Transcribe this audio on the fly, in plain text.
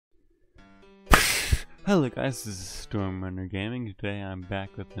Hello guys, this is Stormrunner Gaming. Today I'm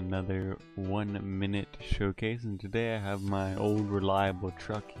back with another 1 minute showcase, and today I have my old reliable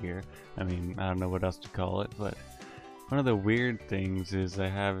truck here. I mean, I don't know what else to call it, but one of the weird things is I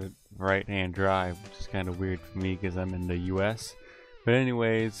have it right hand drive, which is kind of weird for me because I'm in the US. But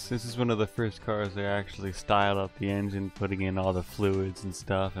anyways, this is one of the first cars that actually styled up the engine, putting in all the fluids and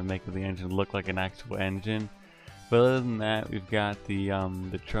stuff and making the engine look like an actual engine. But other than that, we've got the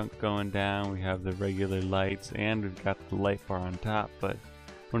trunk going down, we have the regular lights, and we've got the light bar on top. But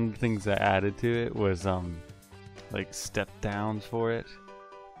one of the things I added to it was like step downs for it,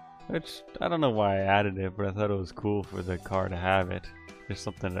 which I don't know why I added it, but I thought it was cool for the car to have it. Just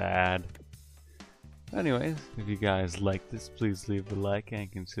something to add. Anyways, if you guys like this, please leave a like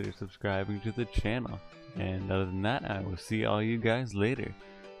and consider subscribing to the channel. And other than that, I will see all you guys later.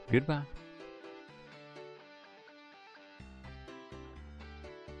 Goodbye.